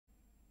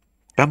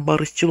Ben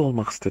barışçıl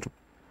olmak istedim.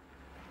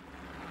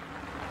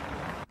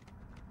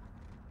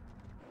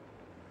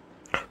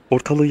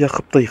 Ortalığı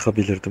yakıp da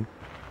yıkabilirdim.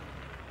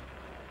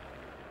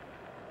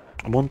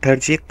 Ama onu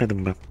tercih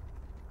etmedim ben.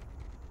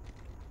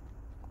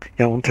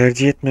 Ya onu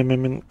tercih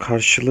etmememin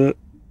karşılığı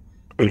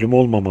ölüm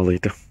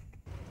olmamalıydı.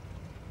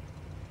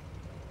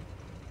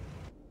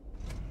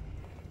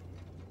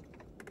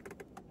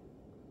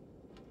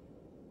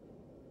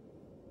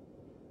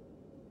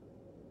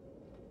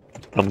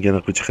 Tam gene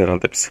gıcık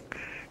herhalde biz.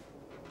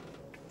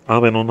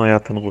 Ama ben onun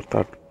hayatını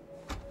kurtardım.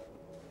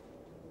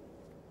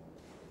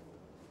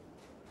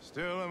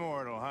 Still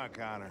immortal, huh,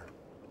 Connor?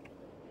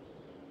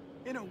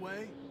 In a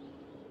way.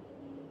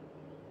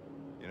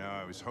 You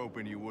know, I was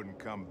hoping you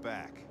wouldn't come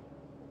back.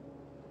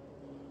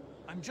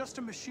 I'm just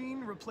a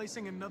machine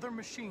replacing another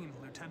machine,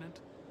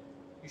 Lieutenant.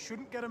 You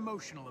shouldn't get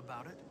emotional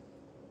about it.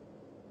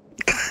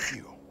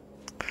 You.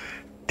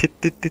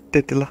 Tit tit tit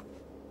dedi la.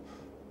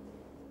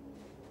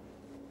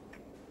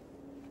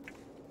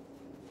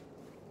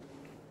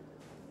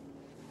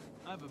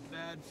 I have a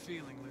bad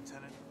feeling,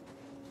 Lieutenant.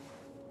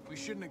 We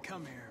shouldn't have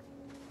come here.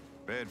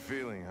 Bad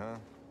feeling, huh?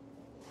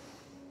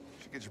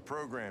 Should get your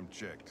program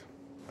checked.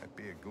 Might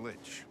be a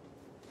glitch.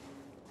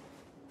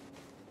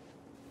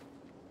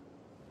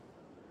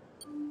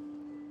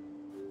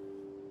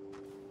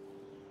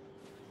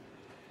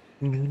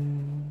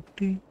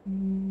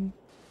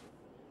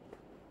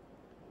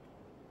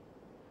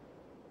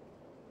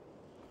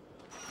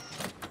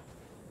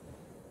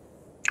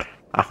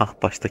 Aha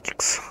baştaki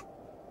kız.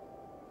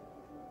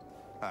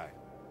 Hi.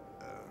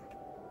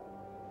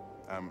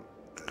 I'm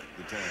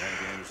Lieutenant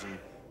Hank Anderson,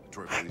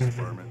 Detroit Police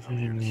Department. I'm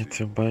here to see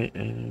Niyetim bay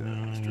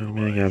Mr.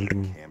 görmeye Dlive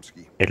geldim.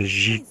 Kamsky.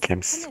 LG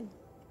Kems.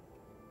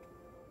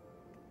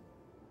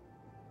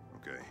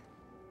 Okay.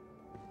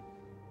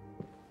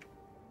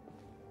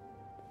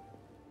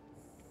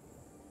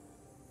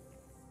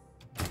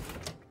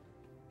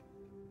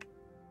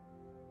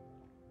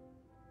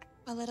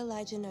 I'll let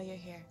Elijah know you're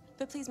here,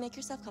 but please make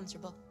yourself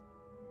comfortable.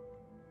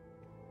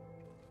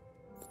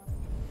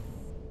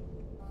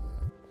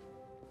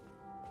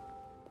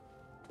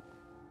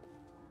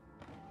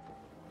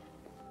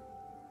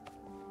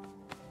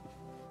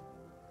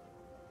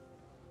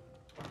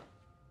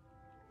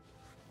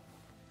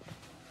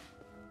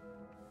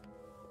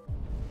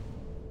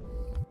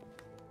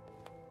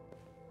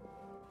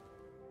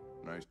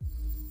 Nice.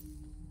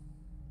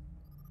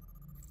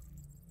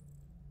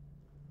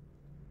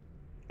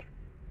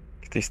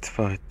 İşte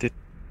istifa etti.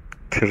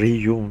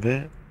 Trium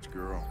ve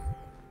Girl.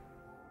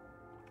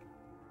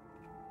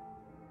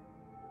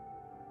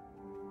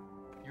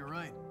 You're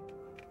right.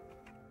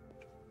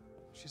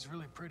 She's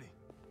really pretty.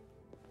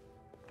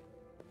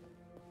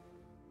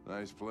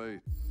 Nice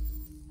place.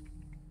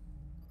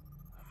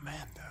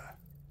 Amanda.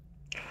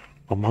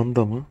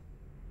 Amanda mı?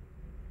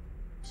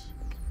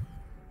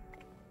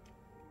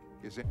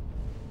 Guess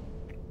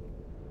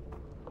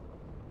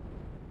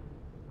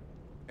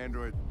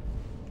Android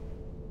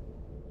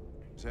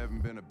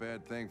haven't been a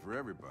bad thing for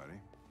everybody.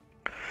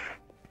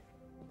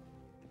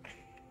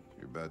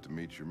 You're about to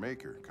meet your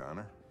maker,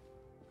 Connor.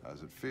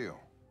 How's it feel?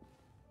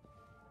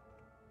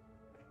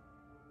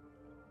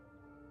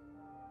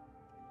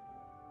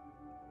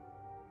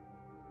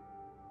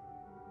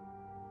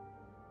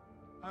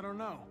 I don't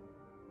know.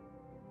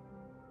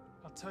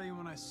 I'll tell you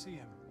when I see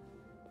him.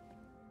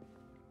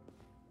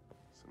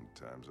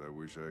 Sometimes I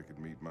wish I could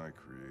meet my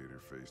creator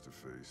face to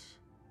face.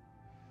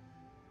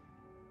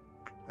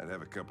 I'd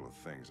have a couple of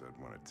things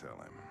I'd want to tell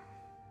him.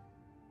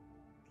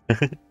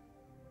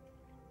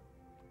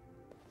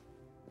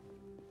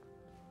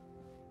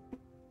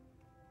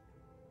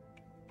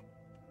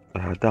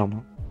 Hadi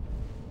ama.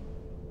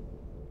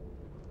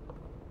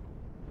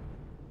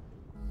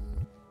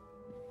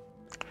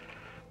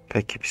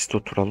 Peki biz de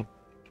oturalım.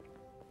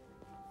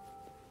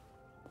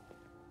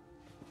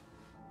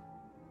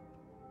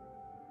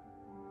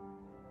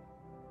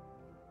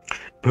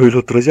 Böyle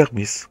oturacak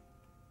mıyız?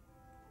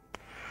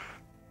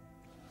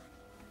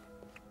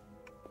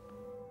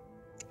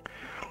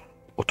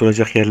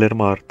 Oturacak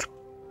yerlerim ağrıdı.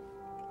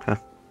 Heh.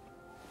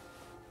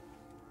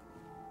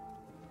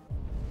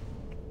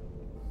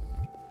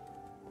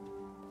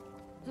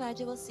 Elijah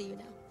will see you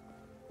now.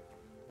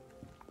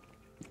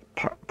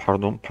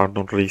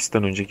 Pardon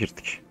reisten önce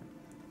girdik.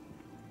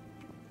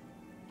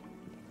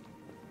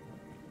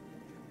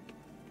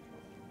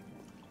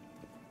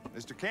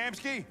 Mr.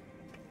 Kamsky?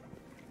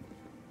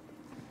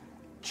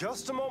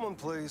 Just a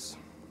moment, please.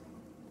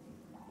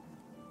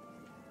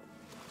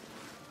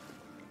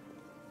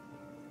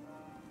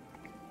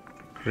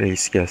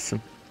 Reis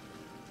gelsin.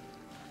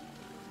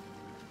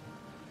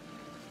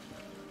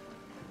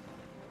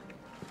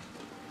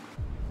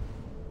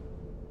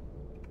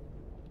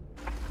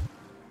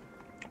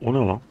 O ne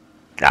lan?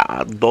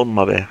 Ya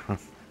donma be.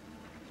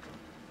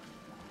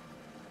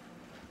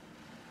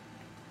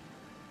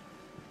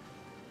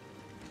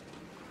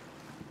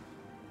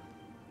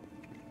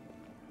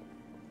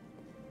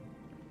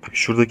 Bak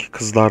şuradaki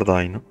kızlar da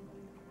aynı.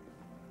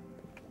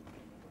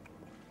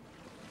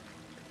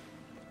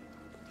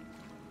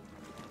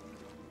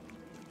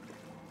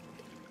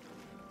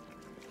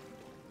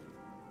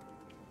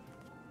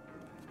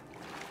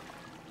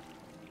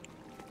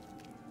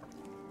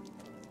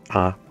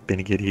 Aa,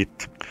 beni geriye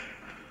itti.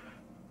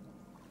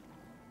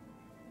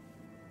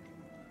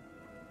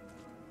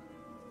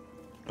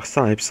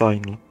 Baksana hepsi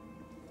aynı.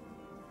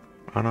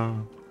 Ana.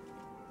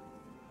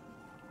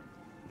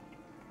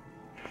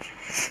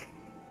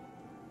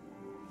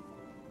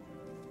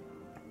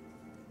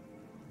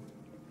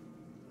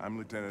 I'm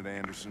Lieutenant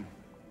Anderson.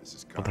 This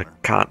is Bu da Connor.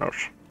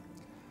 Connor.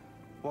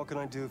 What can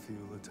I do for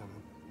you,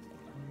 Lieutenant?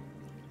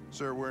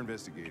 Sir, we're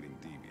investigating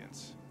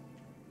deviants.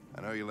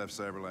 I know you left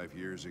CyberLife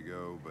years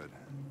ago, but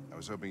I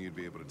was hoping you'd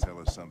be able to tell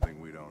us something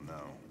we don't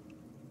know.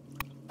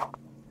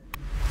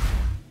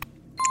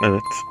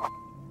 Evet.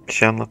 Bir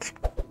şey anlat.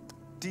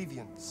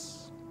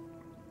 Deviants.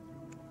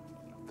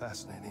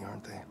 Fascinating,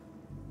 aren't they?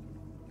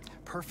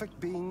 Perfect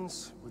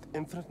beings with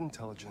infinite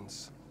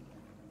intelligence.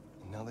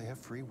 And now they have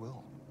free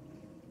will.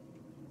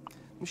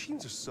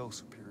 Machines are so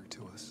superior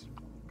to us.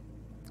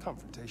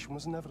 Confrontation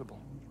was inevitable.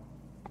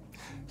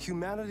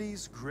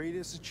 Humanity's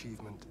greatest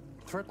achievement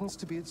threatens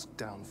to be its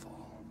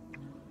downfall.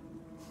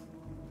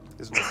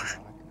 Isn't it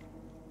ironic?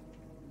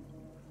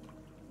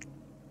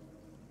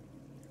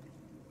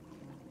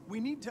 We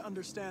need to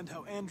understand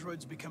how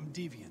androids become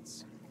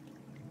deviants.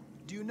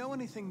 Do you know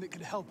anything that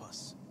could help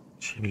us?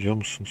 Şey biliyor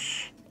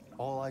musunuz?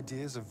 All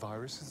ideas of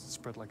viruses that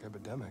spread like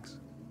epidemics.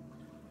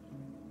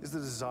 Is the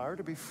desire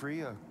to be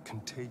free a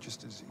contagious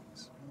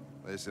disease?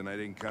 Listen, I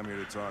didn't come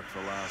here to talk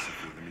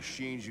philosophy. The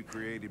machines you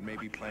created may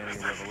be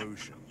planning a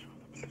revolution.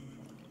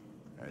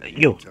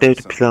 Yok,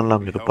 devlet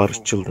planlamıyordu,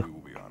 barışçıldı.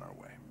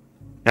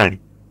 Yani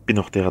bir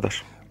noktaya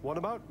kadar. What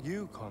about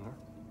you, Connor?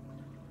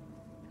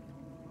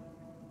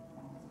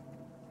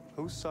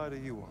 Whose side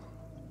are you on?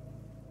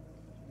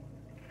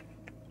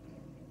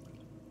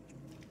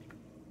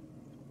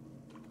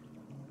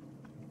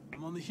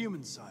 I'm on the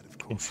human side, of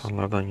course.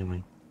 İnsanlardan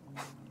yanayım.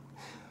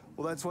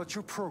 Well, that's what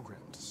you're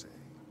programmed to say.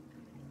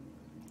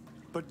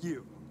 But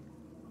you,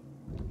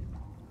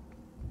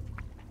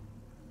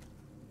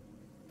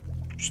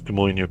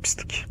 Üstüme oynuyor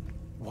pislik.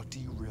 what do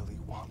you really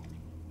want?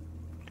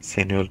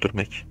 Seni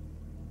öldürmek.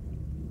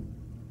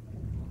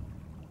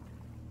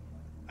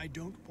 I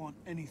don't want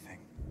anything.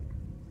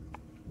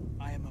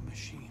 I am a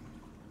machine.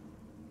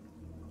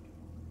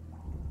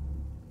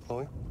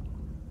 Chloe?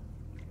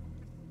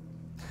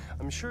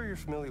 I'm sure you're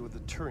familiar with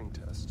the Turing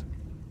test.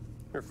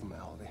 Mere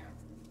formality.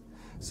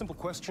 Simple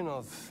question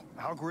of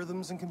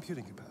algorithms and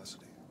computing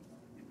capacity.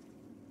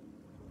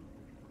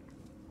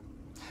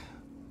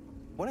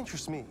 What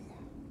interests me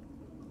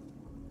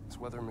is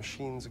whether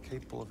machines are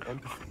capable of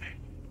empathy.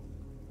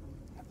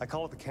 I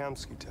call it the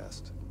Kamsky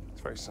test.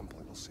 It's very simple,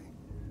 you'll see.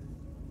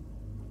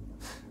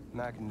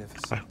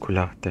 Magnificent,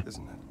 Harikulade.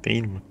 isn't it?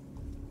 Değil mi?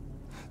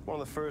 One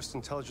of the first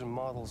intelligent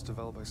models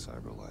developed by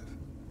CyberLife.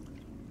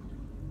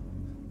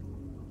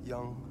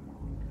 Young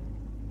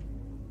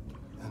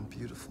and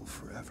beautiful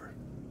forever.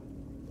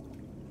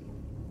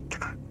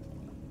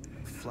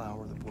 A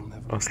flower that will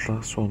never...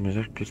 Asla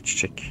solmayacak bir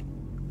çiçek.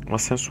 Ama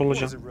sen What is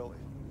solacaksın. it really?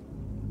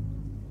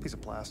 Piece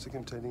of plastic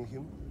imitating a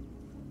human?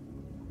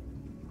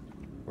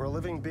 Or a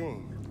living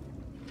being?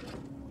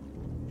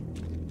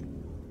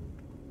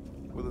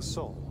 With a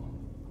soul?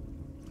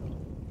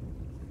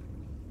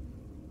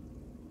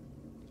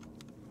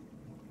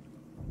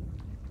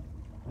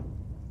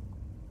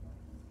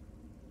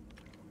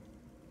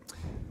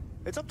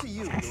 It's up to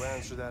you to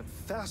answer that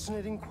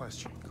fascinating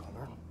question,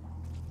 Connor.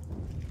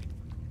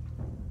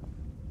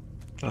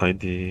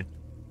 Haydi.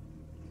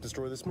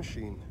 Destroy this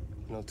machine,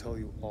 and I'll tell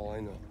you all I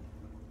know.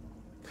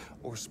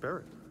 Or spare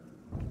it,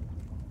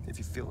 if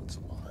you feel it's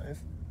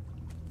alive.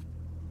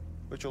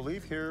 But you'll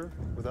leave here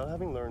without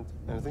having learned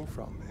anything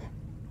from me.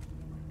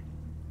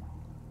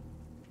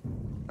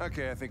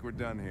 Okay, I think we're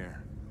done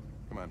here.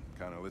 Come on,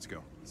 Connor, let's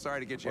go. Sorry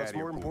to get you out What's of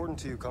here. more important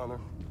to you, Connor?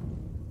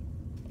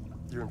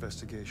 Your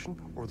investigation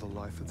or the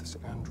life of this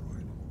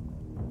android?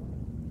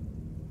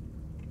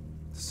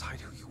 Decide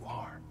who you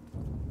are.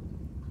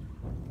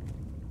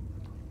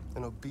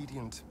 An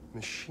obedient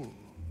machine.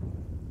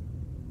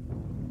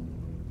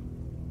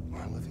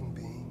 Or a living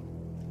being.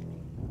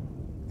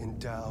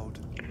 Endowed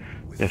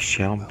with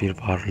Yaşayan bir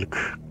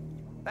varlık.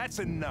 That's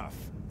enough.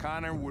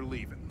 Connor, we're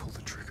leaving. Pull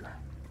the trigger.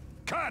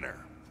 Connor!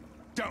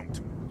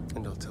 Don't!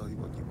 And I'll tell you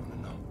what you want to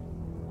know.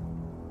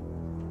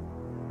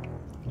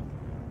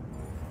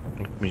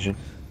 Unutmayacağım.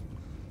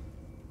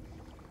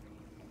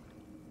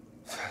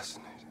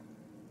 Fascinating.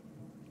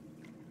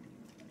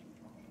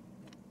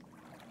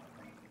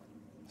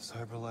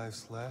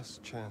 CyberLife's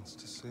last chance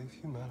to save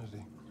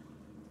humanity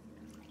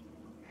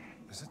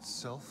is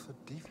itself a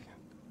deviant.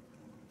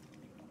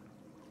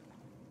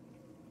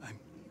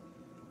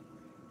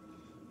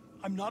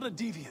 I'm not a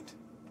deviant.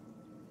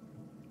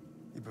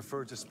 You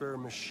prefer to spare a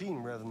machine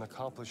rather than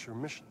accomplish your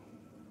mission.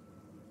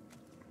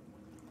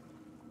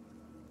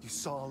 You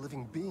saw a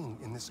living being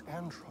in this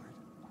android.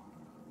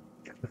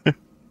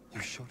 You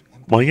showed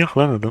empathy. Manyak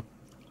lan adam.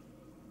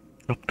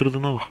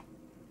 Yaptırdığına bak.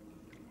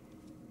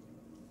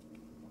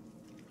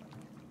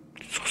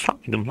 Sosa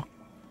mıydım lan?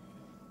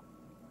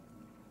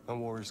 A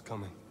war is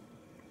coming.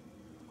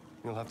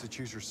 You'll have to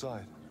choose your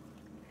side.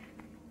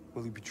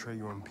 Will you betray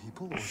your own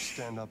people or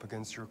stand up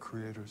against your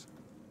creators?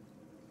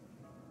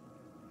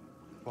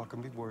 What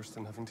can be worse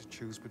than having to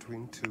choose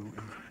between two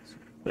evils?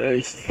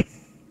 Ey.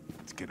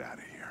 Let's get out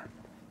of here.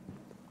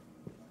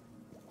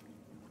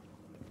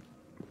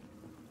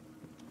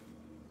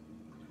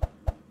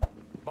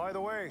 By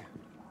the way,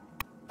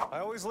 I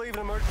always leave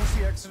an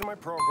emergency exit in my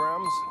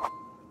programs.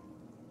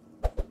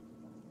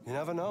 You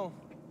never know.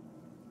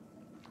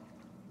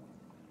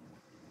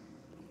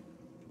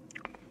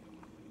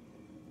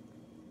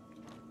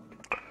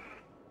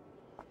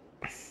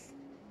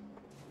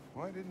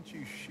 Why didn't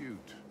you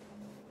shoot?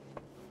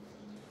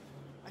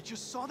 I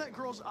just saw that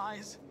girl's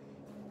eyes,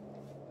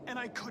 and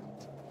I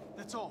couldn't.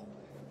 That's all.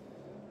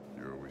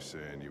 You're always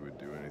saying you would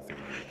do anything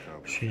to Bir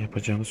accomplish. şey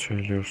yapacağını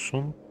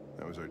söylüyorsun.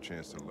 That was our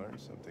chance to learn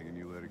something, and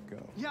you let it go.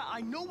 Yeah,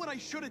 I know what I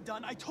should have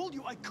done. I told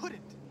you I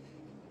couldn't.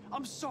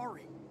 I'm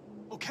sorry,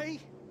 okay?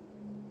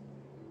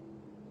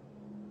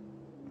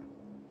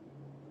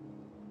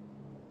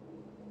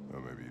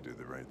 Well, maybe you did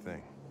the right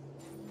thing.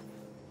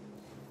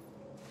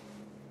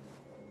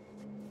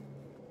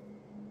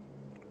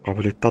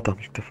 Kabul etti adam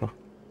ilk defa.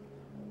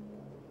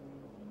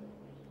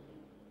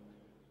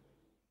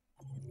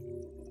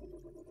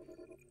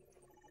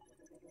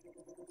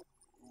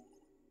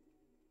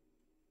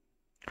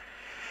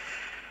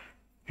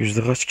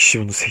 Yüzde kaç kişi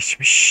bunu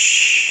seçmiş?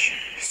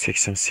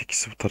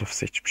 88'i bu tarafı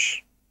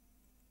seçmiş.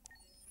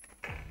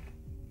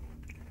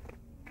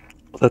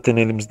 Zaten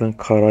elimizden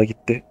kara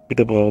gitti. Bir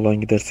de bu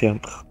oğlan giderse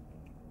yandık.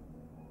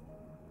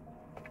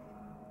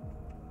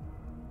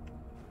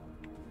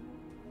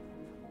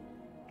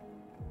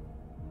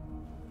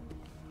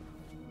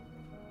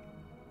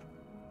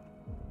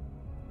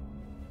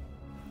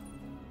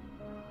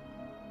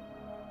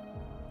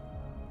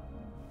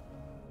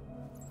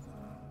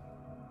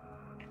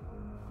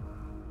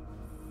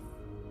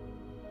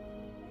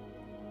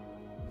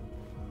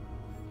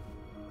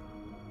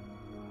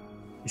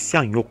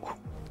 İsyan yok.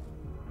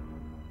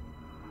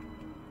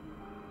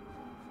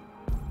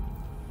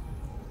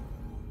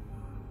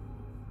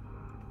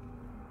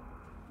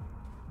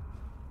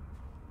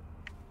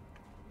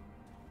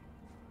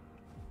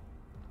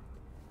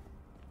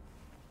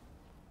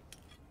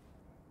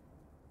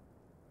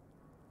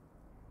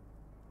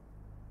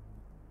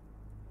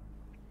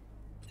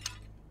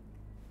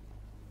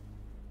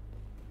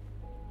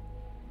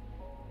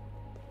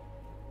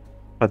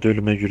 Hadi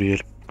ölüme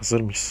yürüyelim.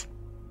 Hazır mıyız?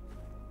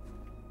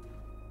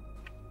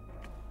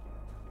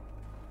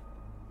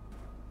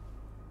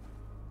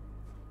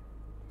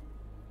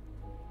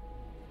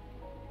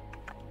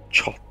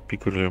 Çat bir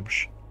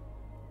kırıyormuş.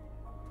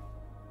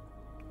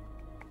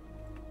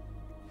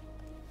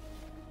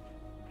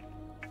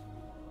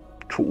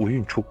 Şu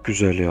oyun çok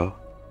güzel ya.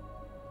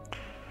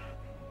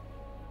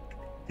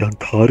 Yani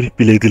tarih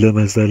bile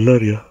edilemez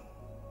derler ya.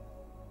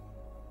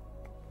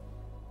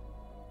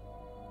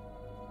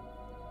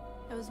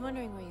 I was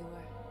wondering where you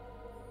were.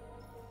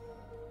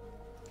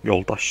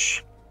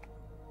 Yoldaş.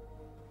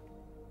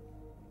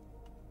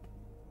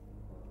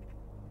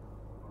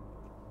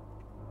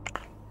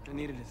 I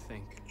needed to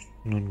think.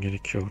 Bunun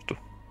gerekiyordu.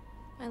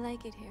 I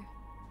like it here.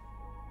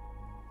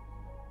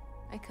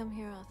 I come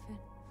here often.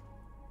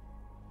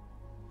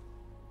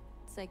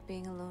 It's like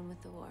being alone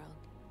with the world.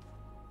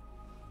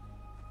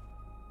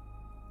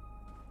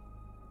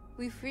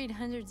 We freed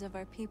hundreds of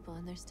our people,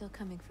 and they're still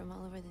coming from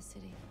all over the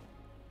city.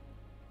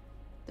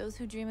 Those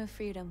who dream of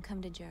freedom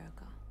come to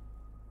Jericho.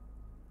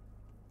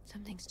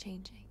 Something's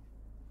changing.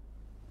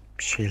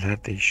 Bir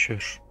şeyler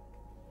değişiyor.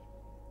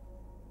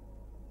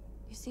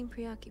 You seem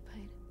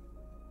preoccupied.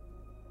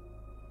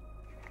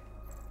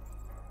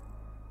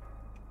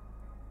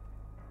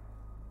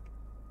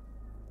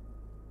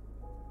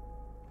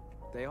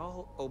 They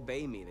all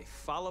obey me. They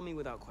follow me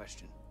without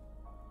question.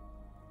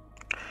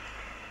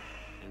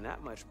 And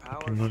that much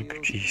power Bunlar feels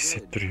gücü iyi good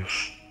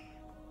hissettiriyor.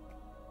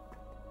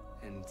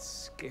 and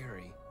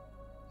scary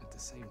at the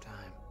same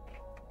time.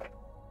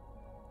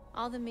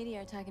 All the media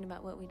are talking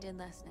about what we did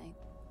last night.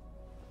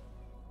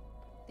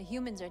 The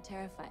humans are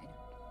terrified.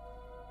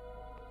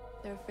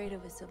 They're afraid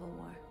of a civil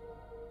war.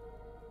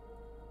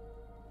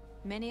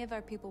 Many of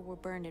our people were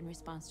burned in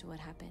response to what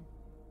happened.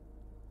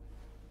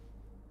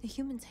 The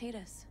humans hate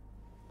us.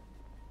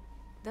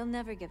 They'll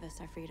never give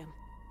us our freedom.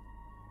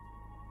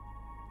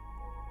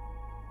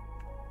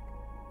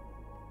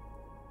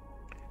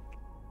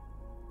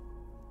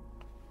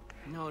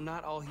 No,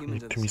 not all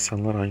humans are Tüm the same.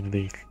 insanlar aynı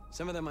değil.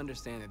 Some of them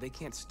understand that they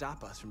can't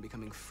stop us from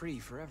becoming free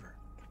forever.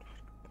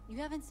 You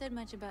haven't said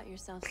much about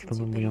yourself since Aklımın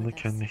you've bu been yana with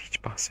us. kendine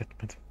hiç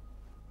bahsetmedim.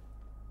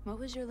 What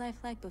was your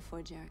life like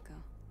before Jericho?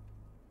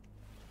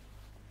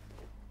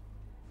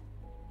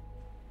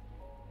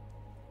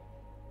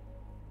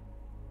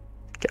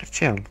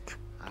 Gerçeği anlat.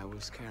 I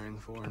was caring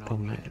for an old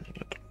Adamla man.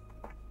 ilgileniyordum.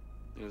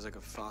 He was like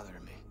a father to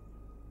me.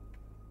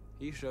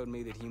 He showed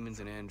me that humans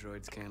and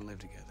androids can live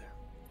together.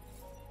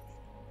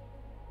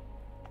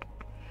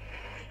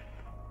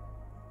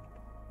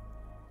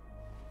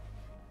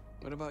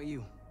 What about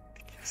you?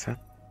 Sen?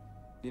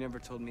 You never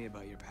told me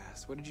about your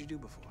past. What did you do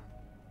before?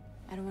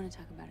 I don't want to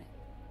talk about it.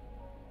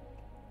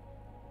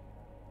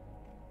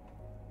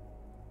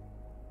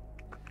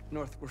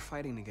 North, we're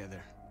fighting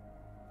together.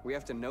 We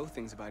have to know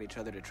things about each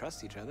other to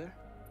trust each other.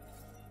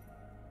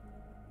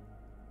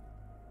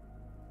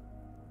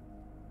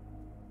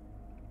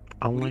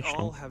 We all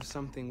Anlaştım. have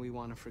something we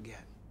want to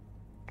forget.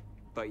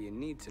 But you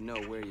need to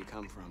know where you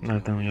come from.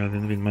 Nereden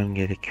geldiğini bilmem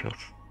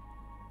gerekiyor.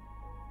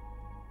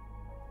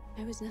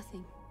 I was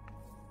nothing.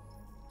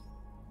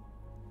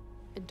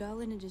 A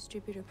doll in a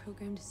distributor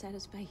program to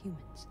satisfy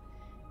humans.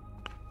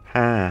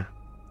 Ha,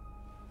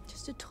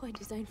 Just a toy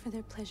designed for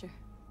their pleasure.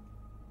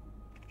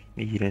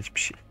 iğrenç bir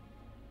şey.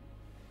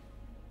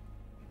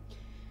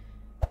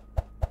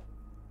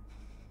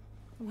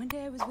 One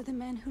day I was with a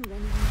man who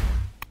ran away.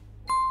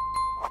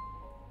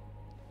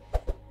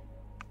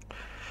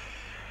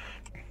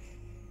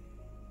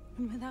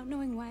 And without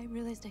knowing why, I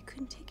realized I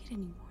couldn't take it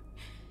anymore.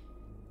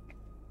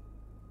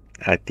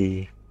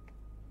 Hadi.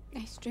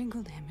 I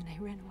strangled him and I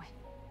ran away.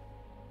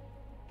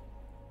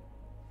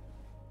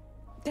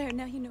 There,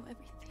 now you know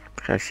everything.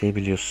 Her şeyi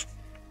biliyorsun.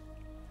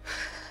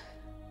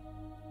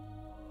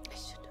 I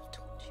should have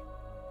told you.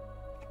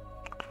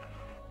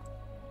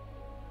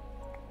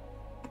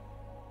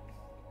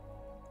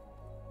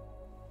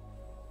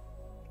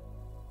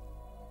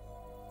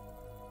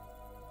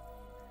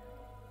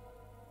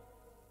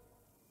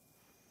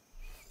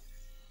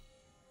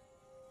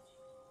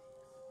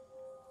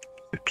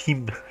 Öpeyim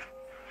mi?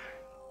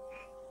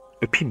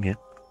 Öpeyim ya.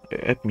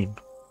 Öpmeyeyim.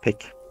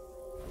 Peki.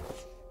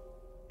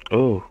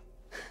 Oh.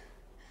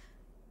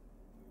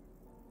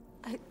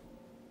 I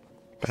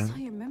saw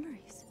your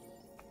memories.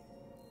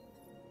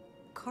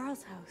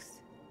 Carl's house,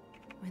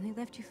 when they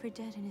left you for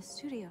dead in his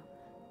studio.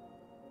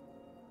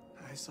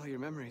 I saw your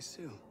memories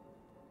too.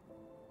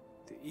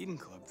 The Eden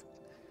Club.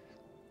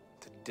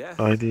 The death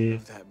Haydi.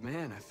 of that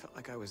man. I felt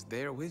like I was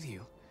there with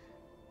you.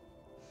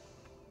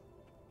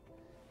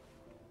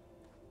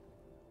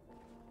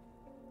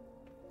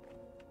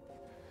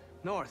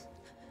 North.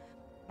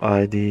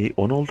 Haydi.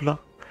 O ne oldu lan?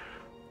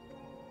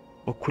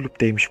 O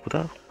kulüpteymiş bu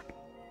da.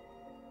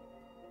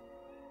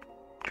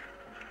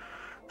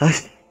 Ay.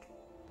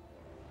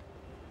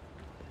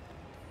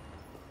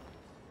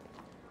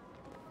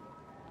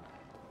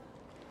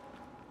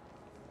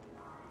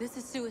 This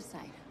is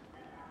suicide.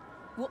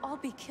 We'll all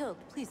be killed.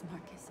 Please,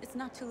 Marcus. It's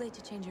not too late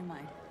to change your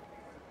mind.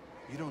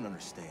 You don't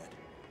understand.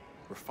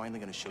 We're finally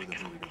gonna show them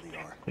who we really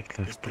are.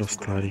 Bekler. This place Burası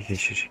will go tarihi on.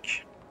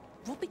 geçecek.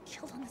 We'll be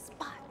killed on the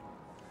spot.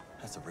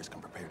 That's a risk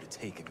I'm prepared to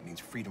take if it means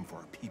freedom for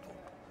our people.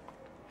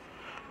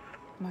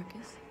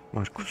 Marcus?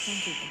 Markus. You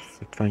can't do this.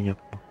 Lütfen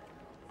yapma.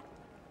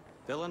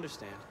 They'll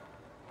understand.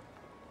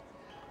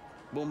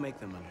 We'll make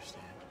them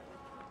understand.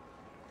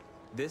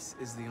 This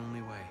is the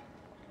only way.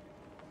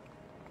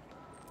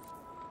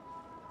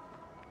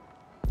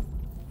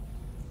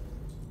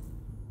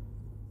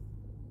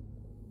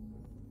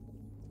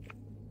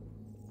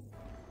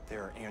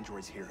 There are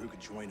androids here who could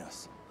join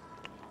us.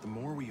 The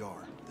more we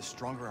are, the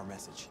stronger our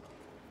message.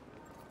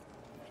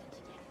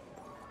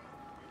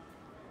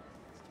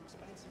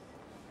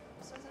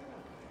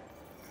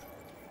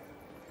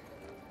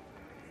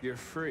 You're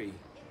free.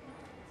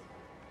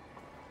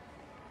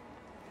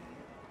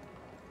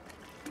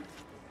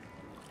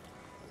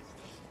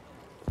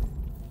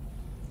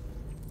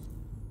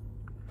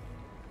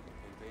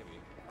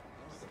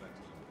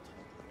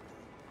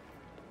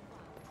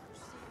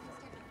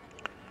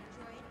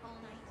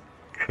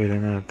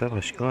 Köyle nerede?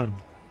 Başka var mı?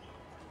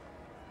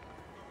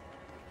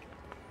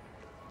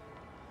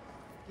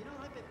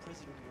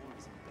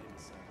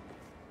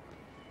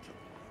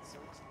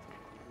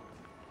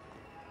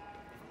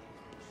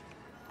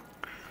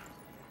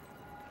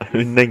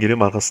 Önünden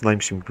geliyorum,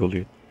 arkasındaymışım gibi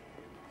oluyor.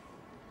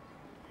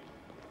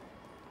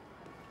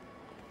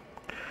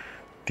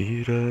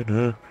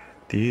 Direne,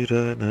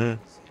 direne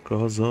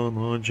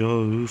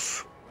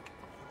kazanacağız.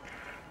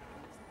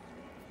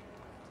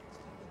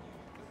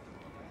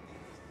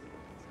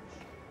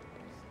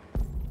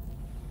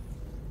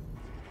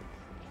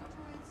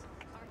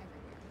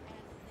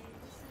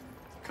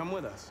 Come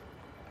with us.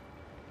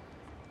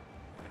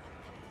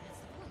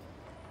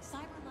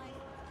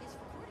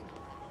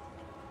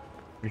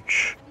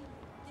 Üç.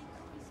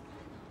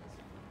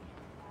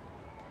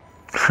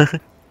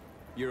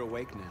 You're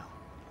awake now.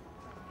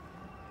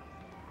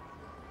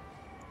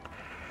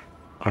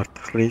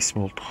 Artık reis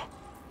mi olduk?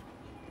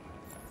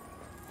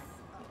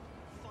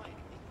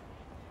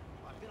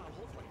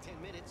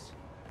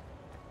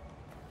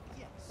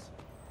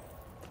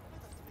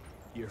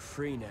 You're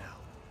free now.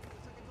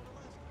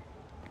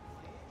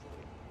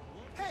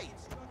 Hey!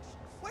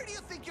 Where do you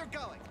think you're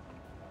going?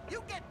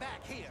 You get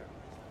back here!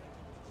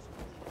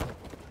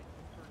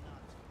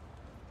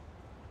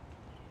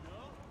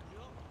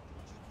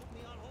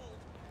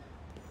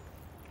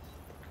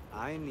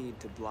 I need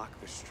to block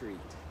the street.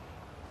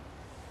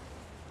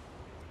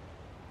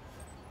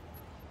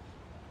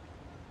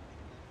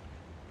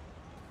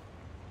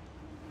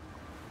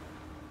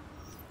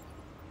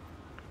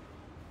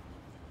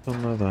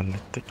 Onları da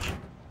hallettik.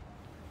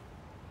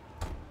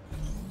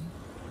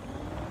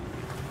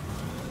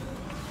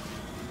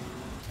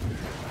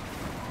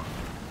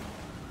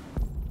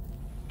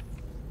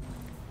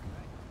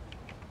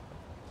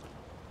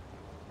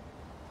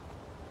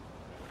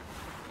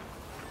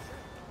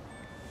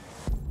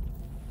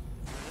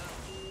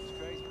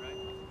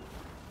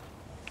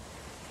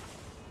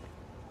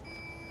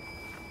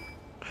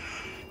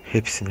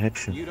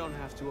 Hepsini. You don't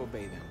have to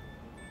obey them.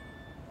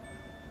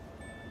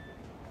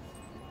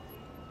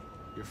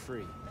 You're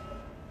free.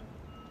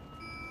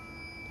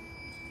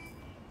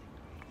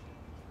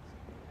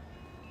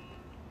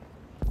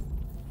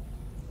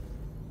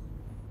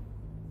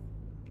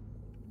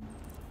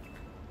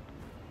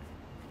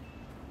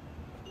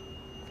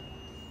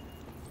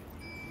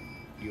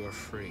 You're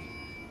free.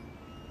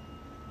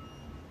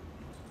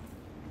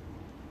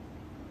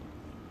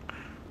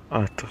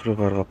 Artık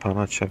rögar kapağını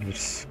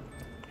açabiliriz.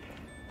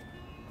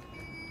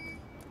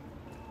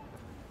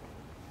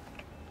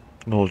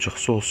 Ne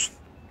olacaksa olsun.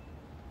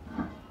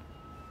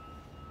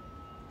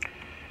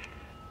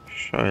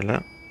 Şöyle.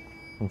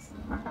 Hı.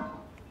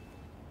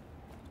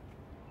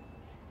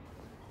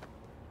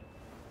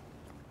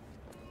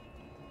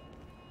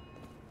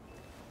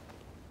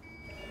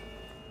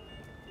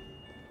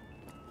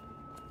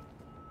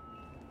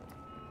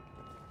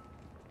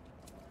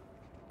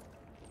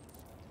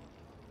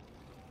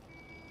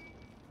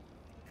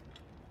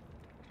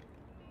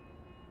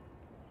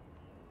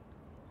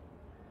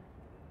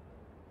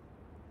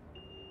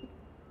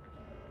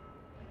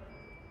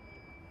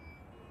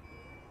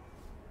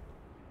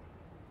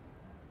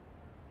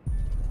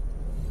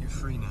 You're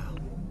free now.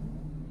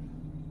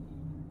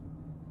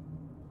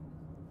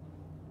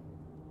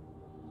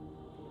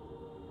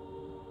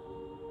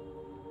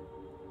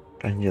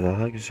 Bence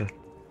daha güzel.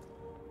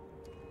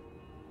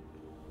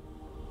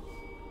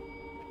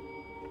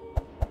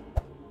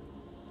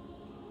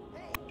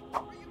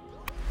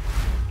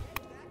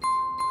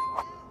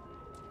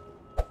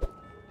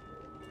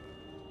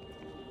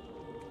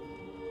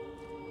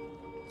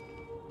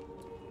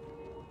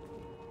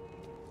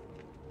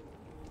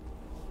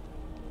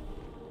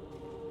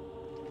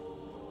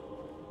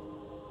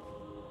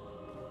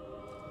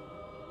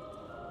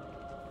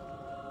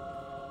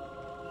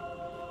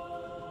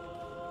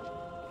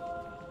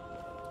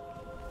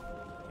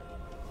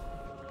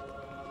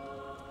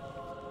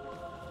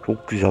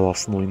 Çok güzel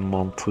aslında oyun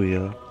mantığı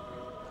ya.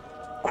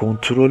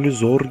 Kontrolü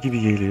zor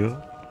gibi geliyor.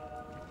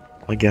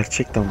 Ama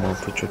gerçekten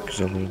mantığı çok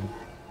güzel oyunun.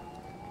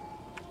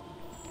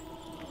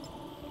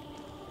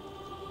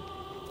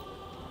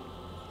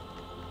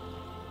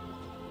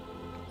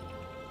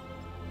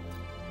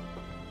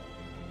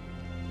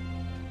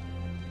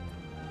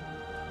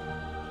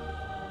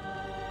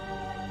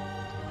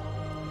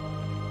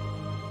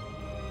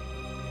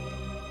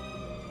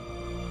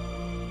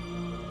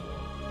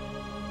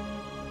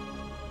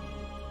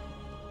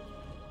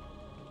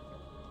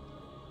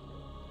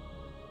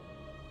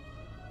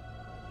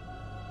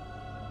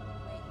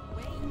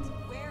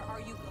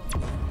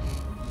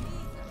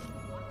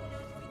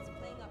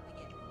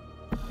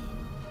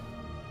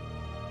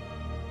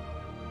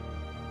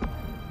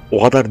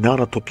 O kadar ne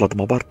ara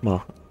topladım,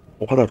 abartma.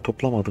 O kadar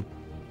toplamadım.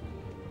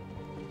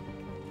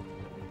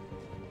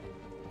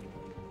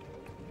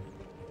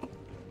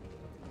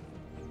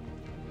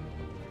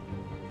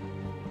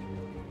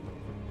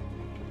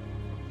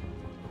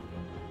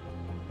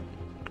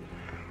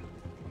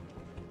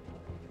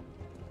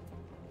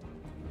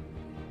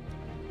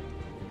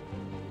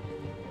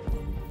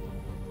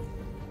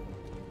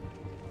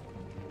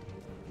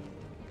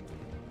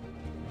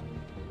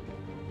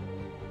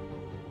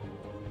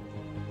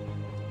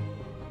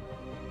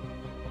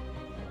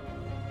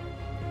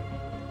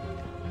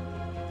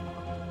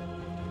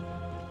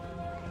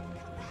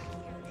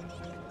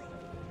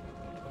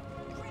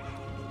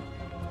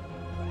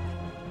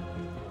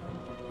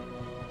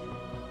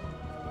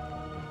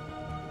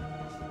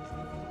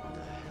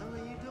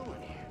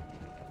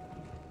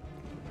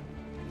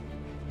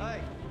 Hey!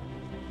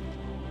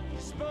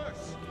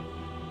 Disperse!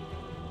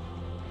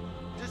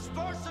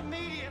 Disperse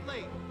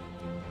immediately!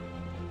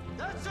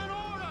 That's an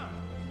order!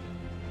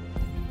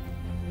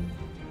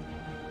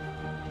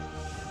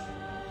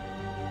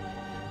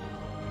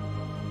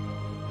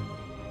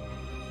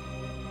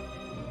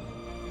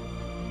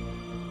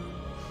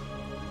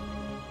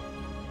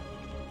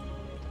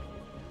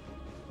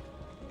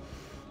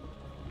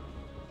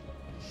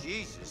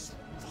 Jesus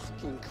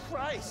fucking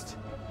Christ!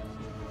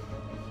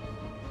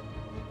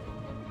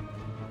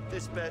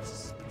 Dispatch,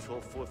 this is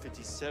Patrol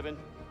 457.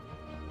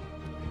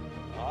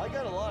 I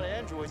got a lot of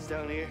androids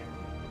down here.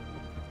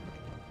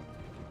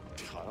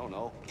 I don't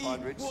know,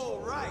 hundreds. Equal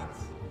rights.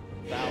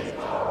 Thousands.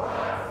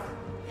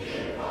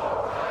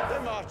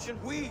 They're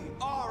marching. We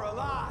are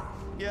alive.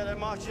 Yeah, they're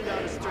marching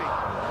down the street.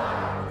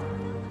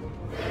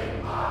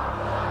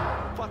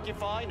 Fuck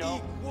if I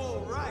know.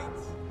 Equal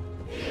rights.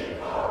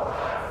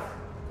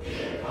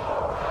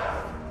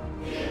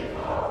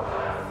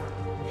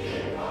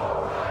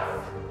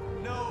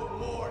 No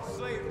more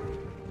slavery.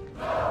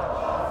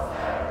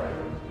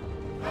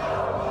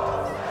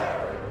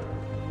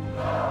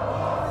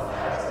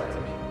 Listen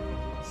to me.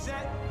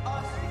 Set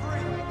us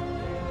free.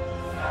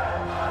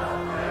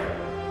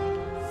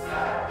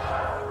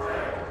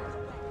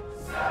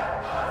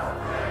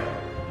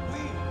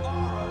 We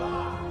are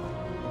alive.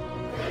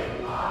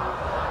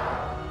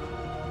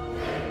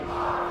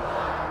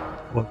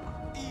 Bak,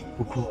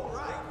 hukuk, Equal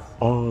rights.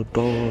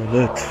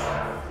 adalet.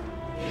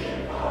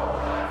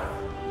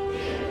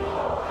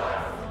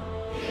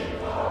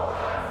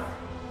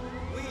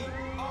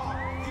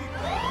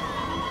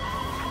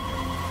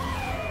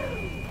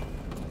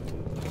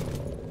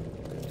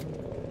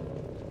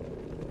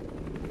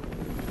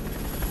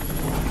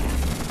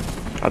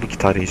 Tabii ki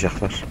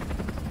tarayacaklar.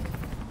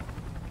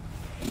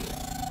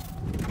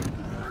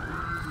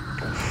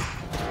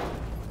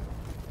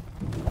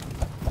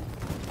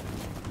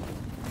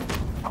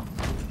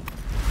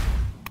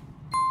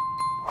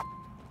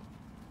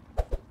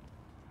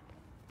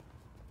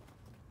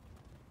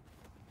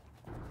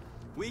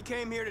 We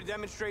came here to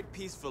demonstrate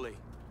peacefully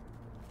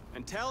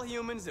and tell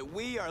humans that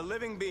we are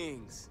living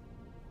beings.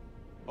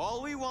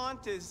 All we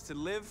want is to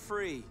live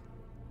free.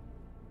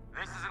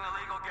 This is an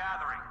illegal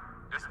gathering.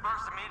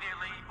 Disperse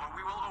immediately or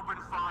we will open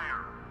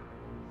fire.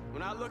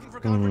 We're not looking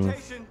for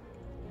confrontation.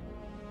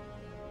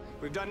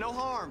 We've done no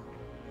harm.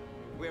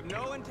 We have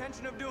no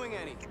intention of doing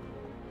any.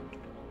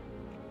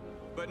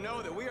 But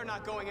know that we are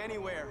not going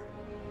anywhere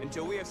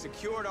until we have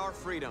secured our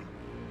freedom.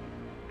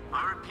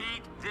 I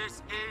repeat,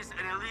 this is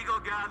an illegal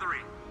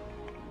gathering.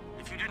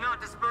 If you do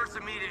not disperse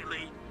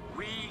immediately,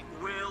 we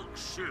will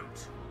shoot.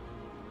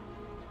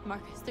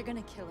 Marcus, they're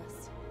gonna kill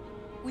us.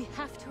 We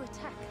have to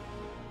attack.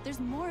 There's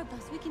more of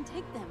us. We can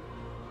take them.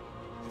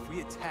 If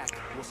we attack,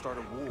 we'll start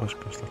a war. Baş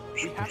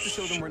başlatmış. We have to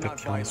show them we're not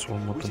Şiddet yanlısı violent. We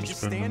should olmadığımız just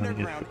stand our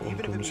bölümlerine ground gelip even if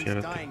it olduğumuz means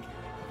yere dying.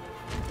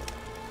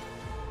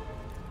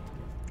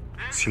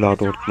 silahı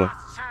doğrulttular.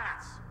 Last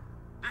chance.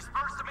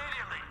 Disperse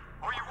immediately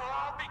or you will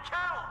all be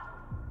killed.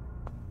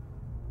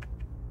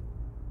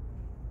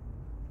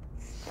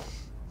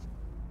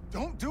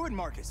 Don't do it,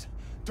 Marcus.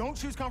 Don't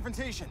choose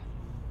confrontation.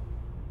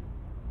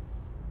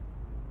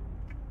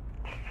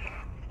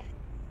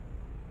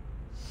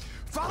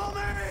 Follow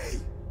me!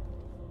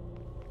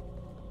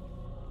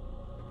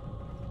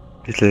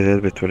 Hitler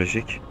elbet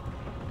ölecek.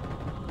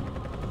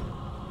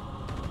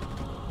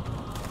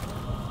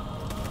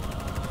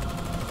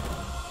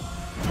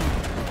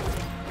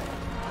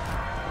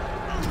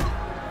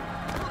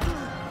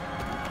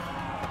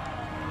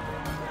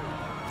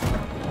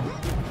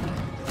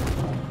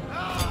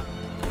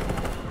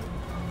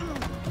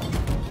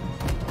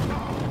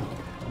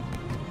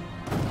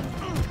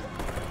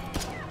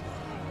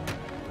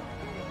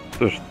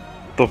 Dur.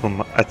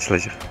 Dokunma.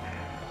 Açılacak.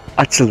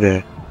 Açıl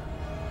be.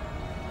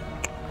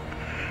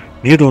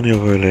 Niye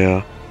donuyor böyle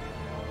ya?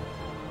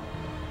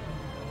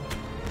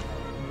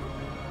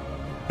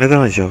 Neden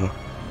acaba?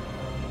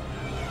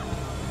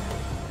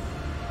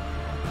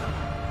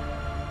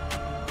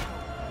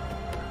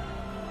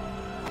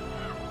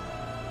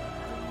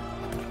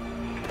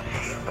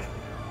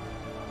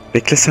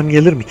 Beklesem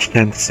gelir mi ki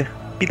kendisi?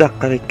 Bir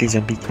dakika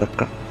bekleyeceğim, bir iki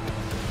dakika.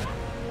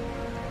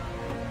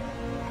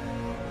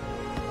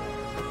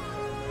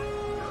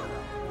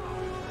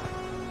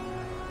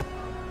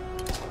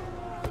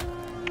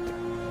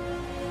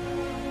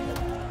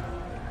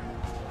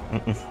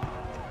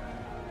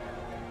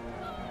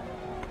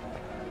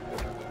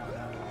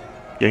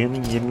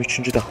 Yayının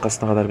 23.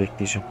 dakikasına kadar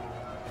bekleyeceğim.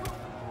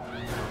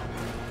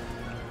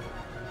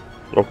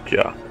 Yok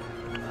ya.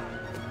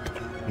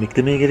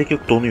 Beklemeye gerek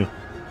yok, donuyor.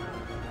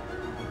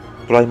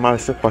 Burayı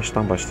maalesef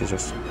baştan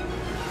başlayacağız.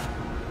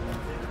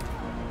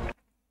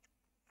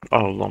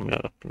 Allah'ım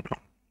yarabbim ya.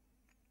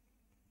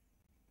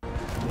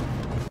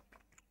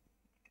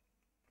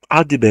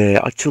 Hadi be,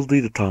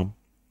 açıldıydı tam.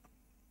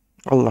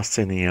 Allah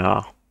seni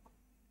ya.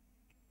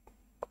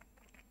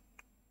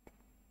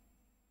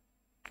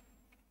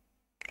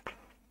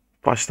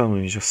 Baştan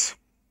oynayacağız.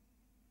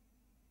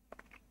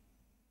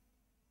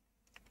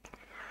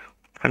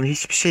 Hani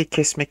hiçbir şey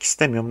kesmek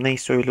istemiyorum.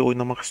 Neyse öyle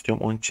oynamak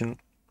istiyorum. Onun için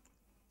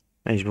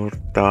mecbur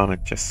devam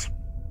edeceğiz.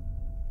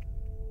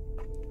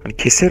 Hani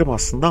keserim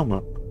aslında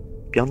ama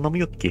bir anlamı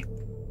yok ki.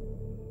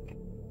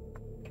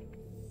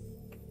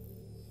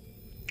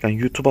 Yani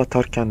YouTube'a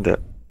atarken de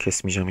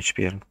kesmeyeceğim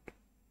hiçbir yerini.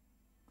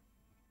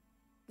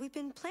 We've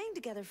been playing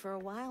together for a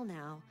while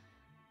now.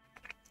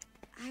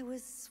 I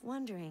was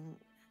wondering,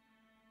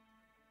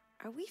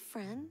 are we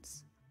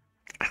friends?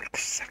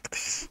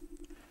 Arkadaşız.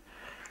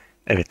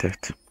 Evet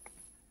evet.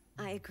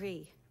 I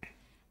agree.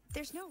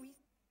 There's no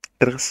reason.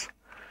 Kırgız.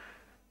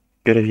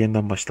 Görevi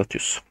yeniden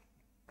başlatıyoruz.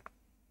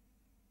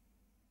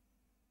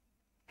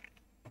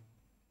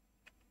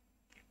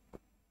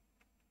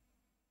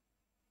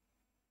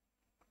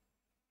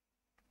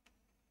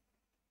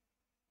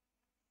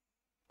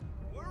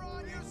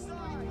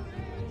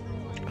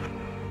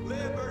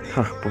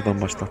 Hah,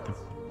 buradan başlattım.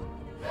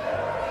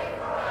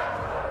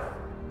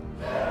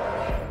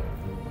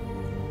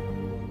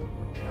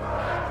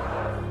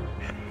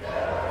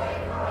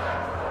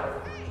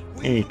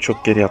 İyi,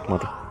 çok geri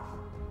atmadı.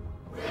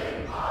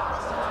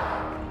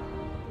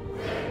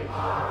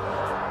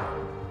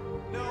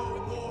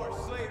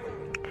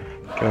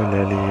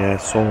 Köleliğe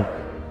son.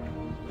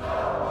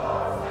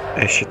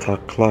 Eşit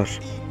haklar.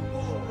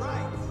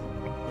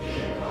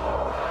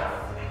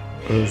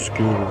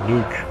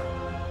 Özgürlük.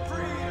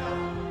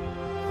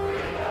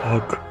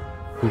 Hak,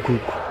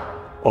 hukuk,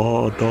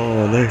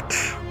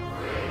 adalet.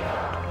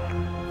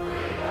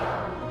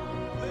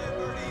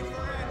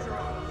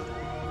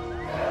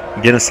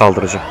 Gene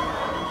saldıracağım.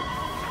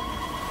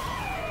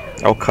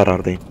 O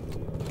karardayım.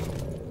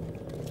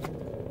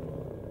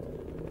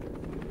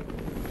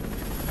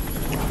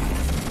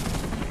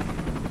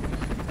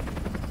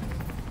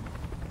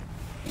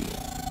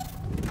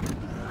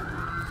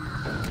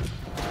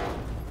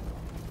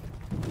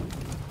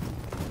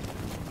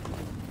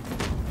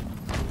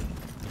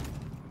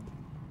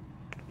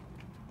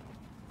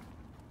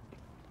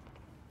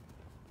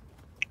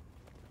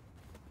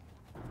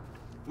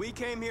 We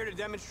came here to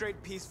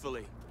demonstrate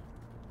peacefully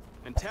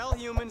and tell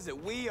humans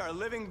that we are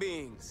living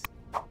beings.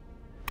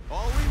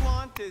 All we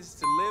want is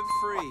to live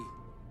free.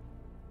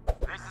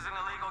 This is an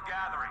illegal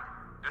gathering.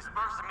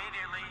 Disperse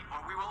immediately or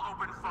we will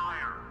open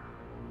fire.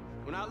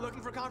 We're not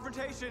looking for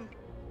confrontation.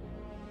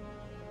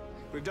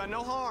 We've done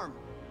no harm.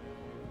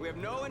 We have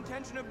no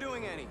intention of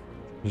doing any.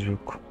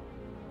 Yok.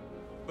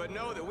 But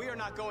know that we are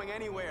not going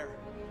anywhere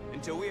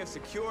until we have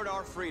secured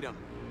our freedom.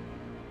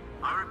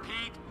 I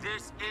repeat,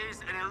 this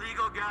is an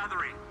illegal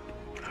gathering.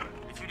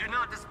 If you do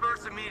not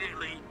disperse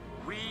immediately,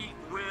 we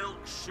will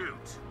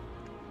shoot.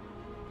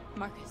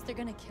 Marcus, they're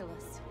gonna kill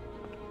us.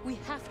 We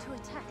have to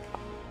attack.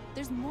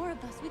 There's more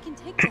of us. We can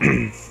take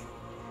them.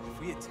 If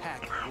we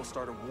attack, we'll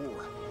start a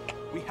war.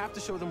 We have to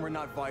show them we're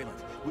not violent.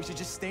 We should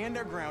just stand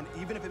our ground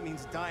even if it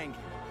means dying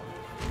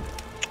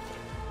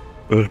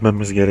here.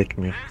 Ölmemiz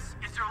gerekmiyor.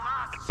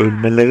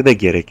 Ölmeleri de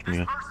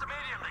gerekmiyor.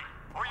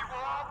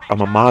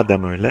 Ama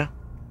madem öyle,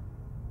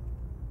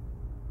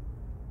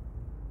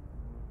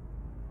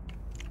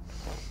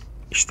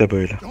 işte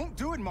böyle. Don't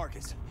do it,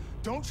 Marcus.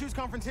 Don't choose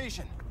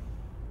confrontation.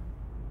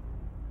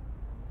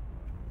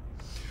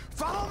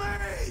 Follow me!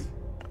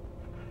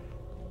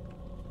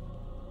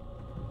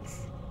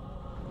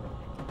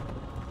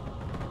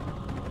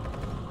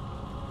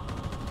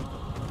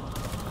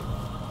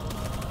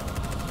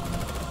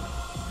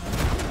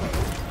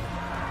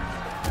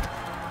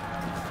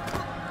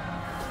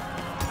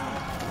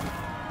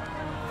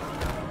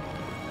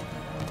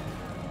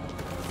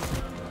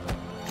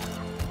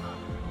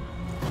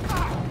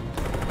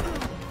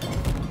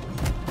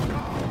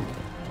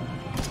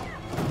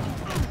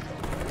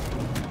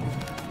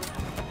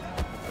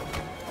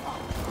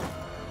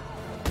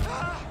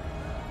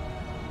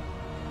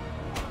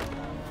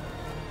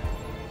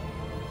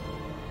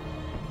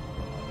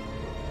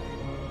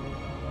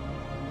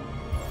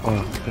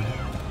 Ah be.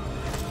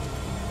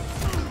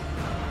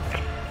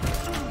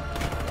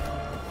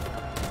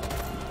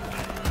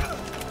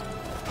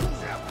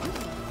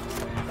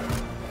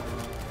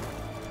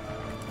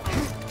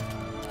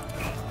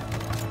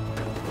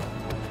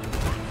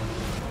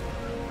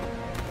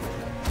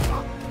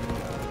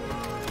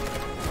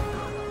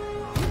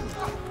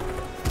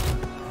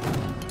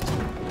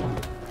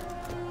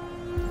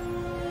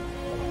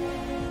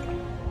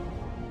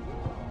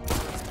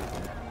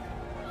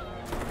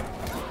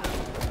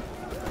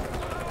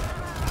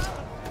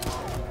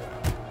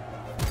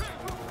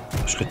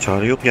 Başka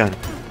çare yok yani.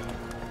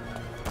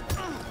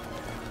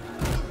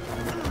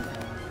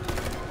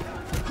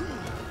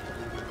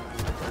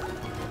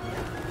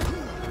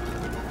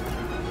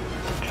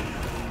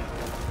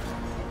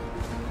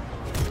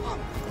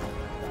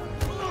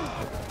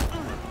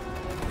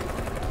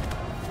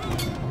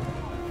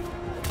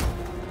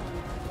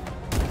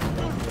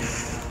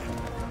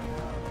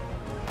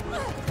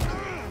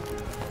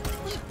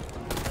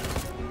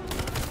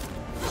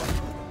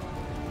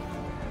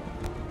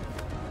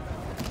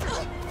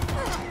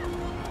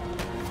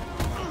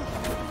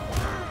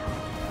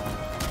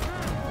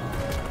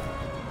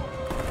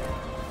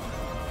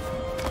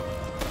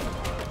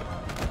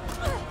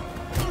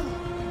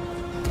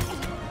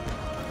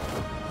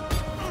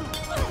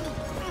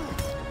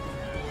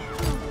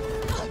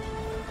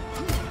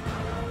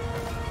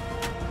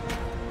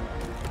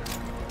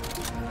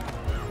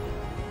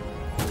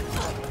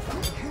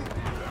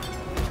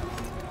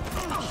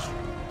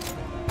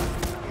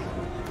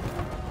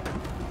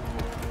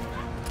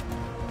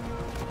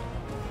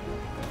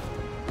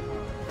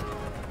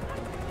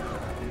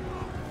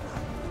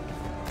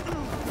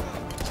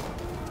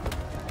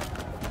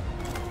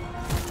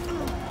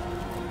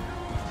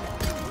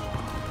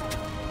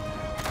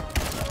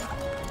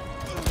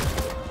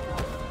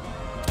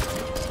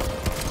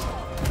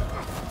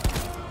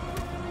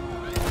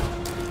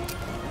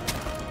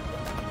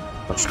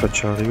 Başka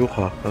çare yok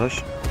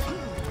arkadaş.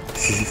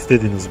 Siz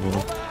istediniz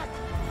bunu.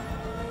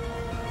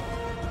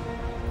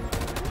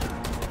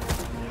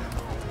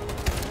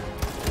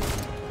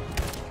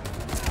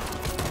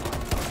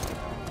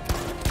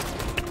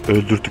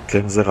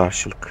 Öldürdüklerinize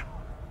karşılık.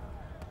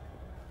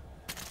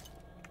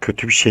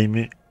 Kötü bir şey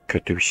mi?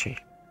 Kötü bir şey.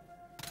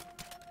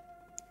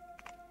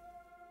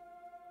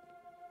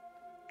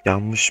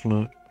 Yanlış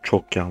mı?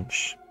 Çok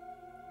yanlış.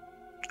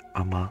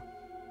 Ama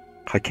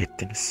hak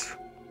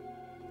ettiniz.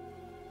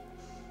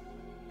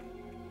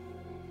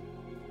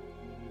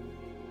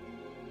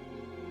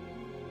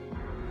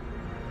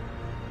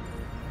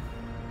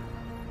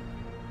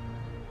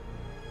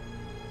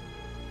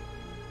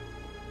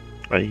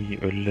 Ay,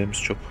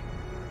 ölülerimiz çok.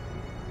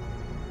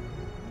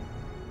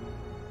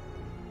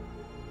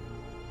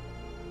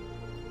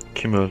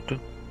 Kim öldü?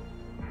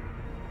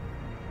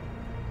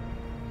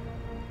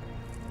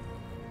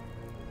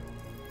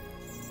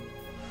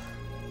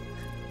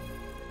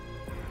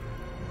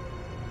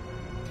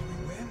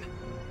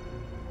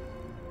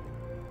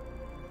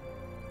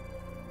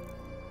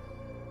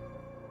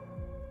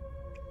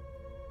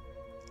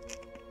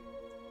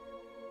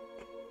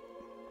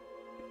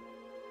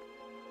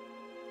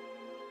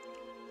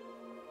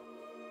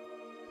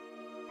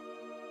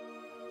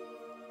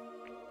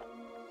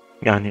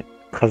 Yani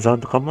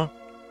Kazandık ama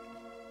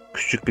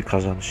küçük bir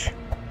kazanış.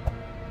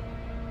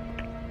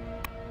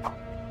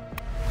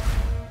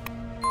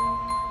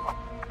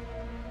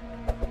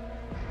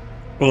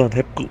 Ulan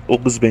hep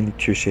o kız beni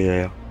itiyor şeye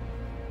ya.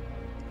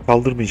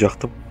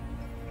 Kaldırmayacaktım.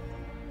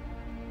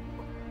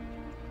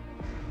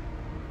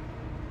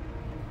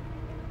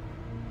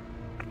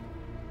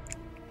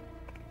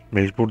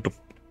 Mecburdum.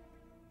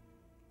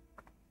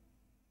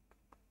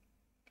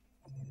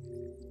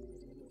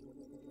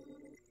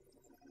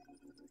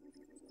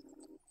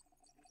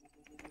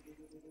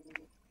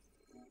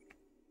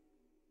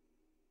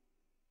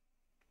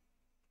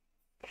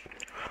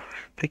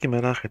 Peki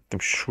merak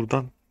ettim.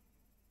 Şuradan